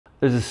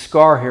There's a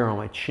scar here on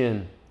my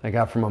chin I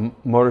got from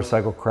a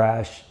motorcycle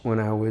crash when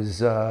I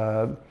was,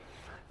 I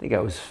think I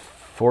was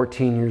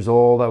 14 years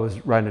old. I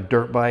was riding a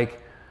dirt bike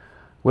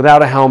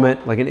without a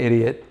helmet, like an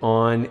idiot,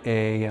 on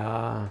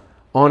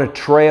a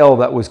trail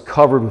that was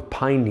covered with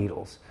pine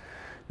needles.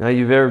 Now,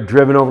 you've ever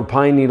driven over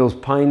pine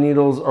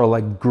needles are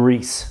like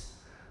grease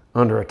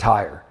under a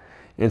tire.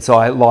 And so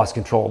I lost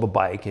control of the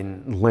bike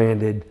and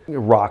landed. A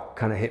rock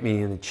kind of hit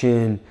me in the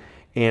chin.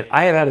 And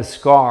I had a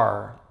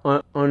scar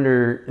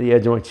under the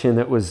edge of my chin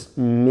that was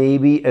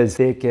maybe as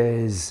thick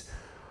as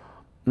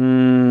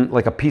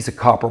like a piece of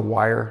copper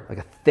wire, like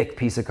a thick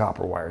piece of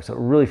copper wire. So it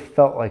really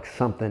felt like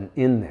something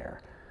in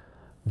there.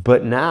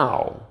 But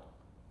now,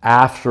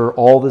 after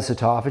all this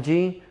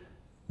autophagy,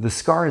 the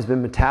scar has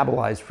been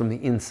metabolized from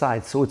the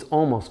inside, so it's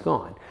almost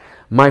gone.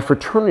 My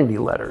fraternity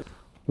letters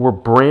were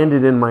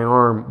branded in my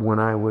arm when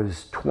I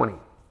was 20,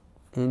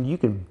 and you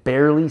can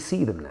barely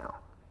see them now.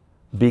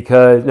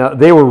 Because now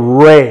they were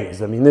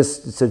raised. I mean,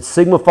 this said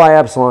Sigma Phi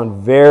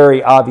Epsilon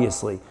very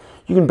obviously.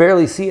 You can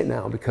barely see it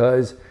now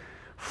because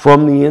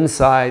from the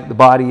inside, the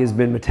body has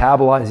been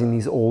metabolizing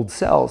these old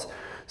cells.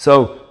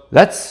 So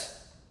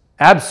that's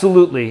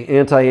absolutely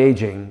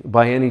anti-aging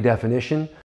by any definition.